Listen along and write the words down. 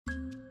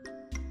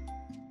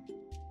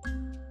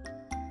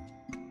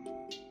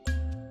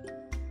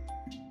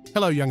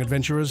Hello, young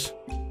adventurers.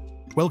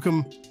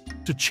 Welcome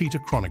to Cheetah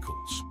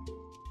Chronicles.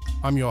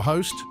 I'm your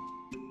host,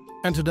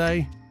 and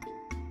today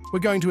we're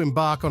going to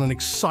embark on an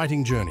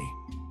exciting journey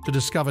to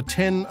discover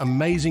 10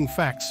 amazing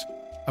facts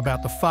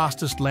about the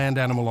fastest land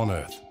animal on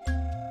Earth,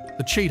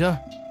 the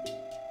cheetah.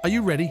 Are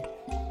you ready?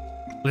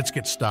 Let's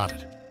get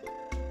started.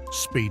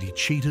 Speedy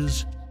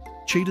cheetahs.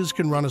 Cheetahs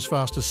can run as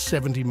fast as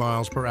 70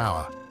 miles per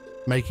hour,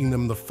 making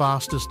them the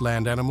fastest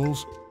land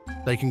animals.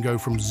 They can go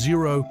from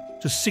 0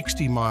 to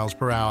 60 miles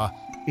per hour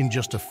in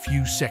just a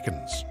few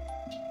seconds.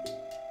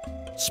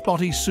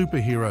 Spotty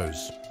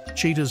superheroes.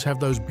 Cheetahs have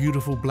those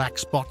beautiful black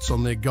spots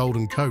on their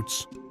golden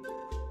coats.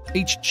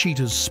 Each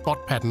cheetah's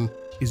spot pattern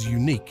is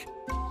unique,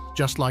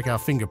 just like our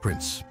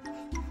fingerprints.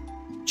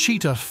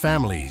 Cheetah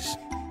families.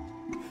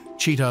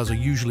 Cheetahs are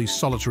usually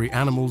solitary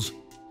animals,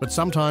 but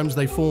sometimes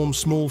they form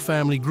small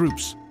family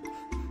groups.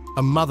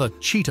 A mother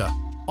cheetah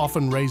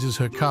often raises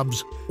her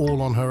cubs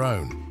all on her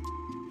own.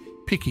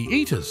 Picky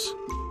eaters.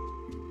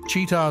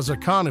 Cheetahs are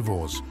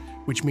carnivores,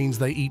 which means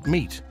they eat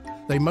meat.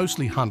 They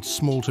mostly hunt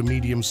small to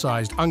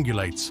medium-sized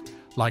ungulates,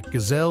 like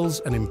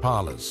gazelles and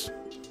impalas.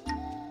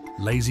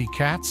 Lazy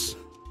cats?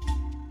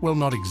 Well,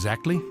 not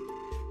exactly.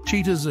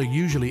 Cheetahs are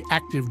usually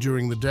active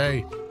during the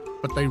day,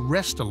 but they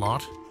rest a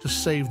lot to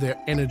save their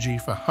energy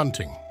for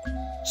hunting.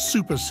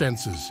 Super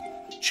senses.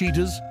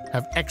 Cheetahs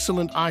have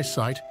excellent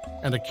eyesight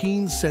and a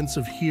keen sense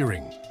of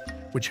hearing,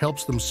 which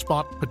helps them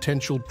spot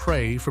potential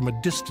prey from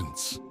a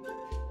distance.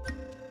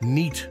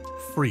 Neat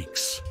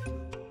freaks.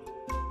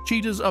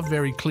 Cheetahs are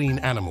very clean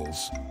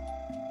animals.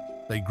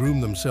 They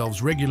groom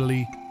themselves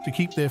regularly to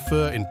keep their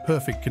fur in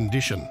perfect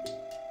condition.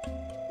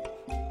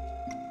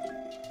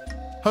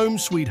 Home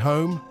sweet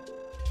home.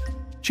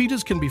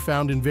 Cheetahs can be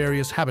found in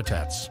various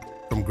habitats,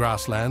 from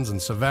grasslands and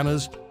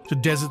savannas to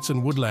deserts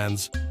and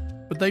woodlands,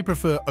 but they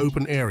prefer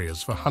open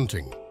areas for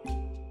hunting.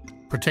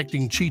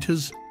 Protecting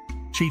cheetahs.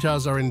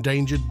 Cheetahs are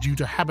endangered due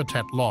to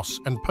habitat loss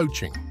and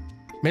poaching.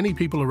 Many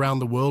people around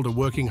the world are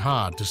working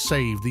hard to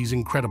save these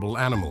incredible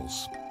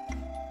animals.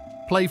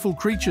 Playful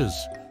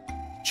creatures.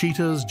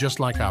 Cheetahs, just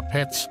like our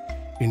pets,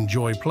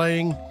 enjoy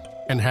playing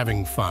and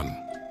having fun.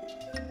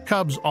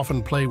 Cubs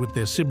often play with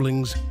their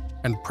siblings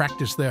and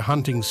practice their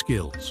hunting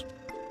skills.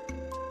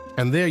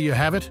 And there you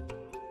have it,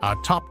 our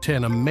top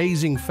 10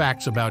 amazing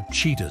facts about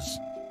cheetahs.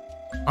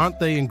 Aren't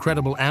they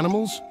incredible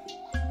animals?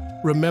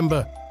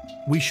 Remember,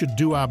 we should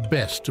do our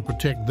best to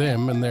protect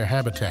them and their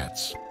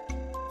habitats.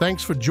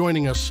 Thanks for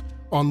joining us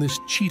on this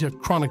Cheetah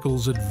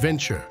Chronicles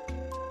adventure.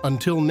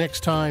 Until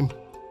next time,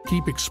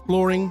 keep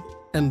exploring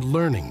and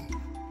learning.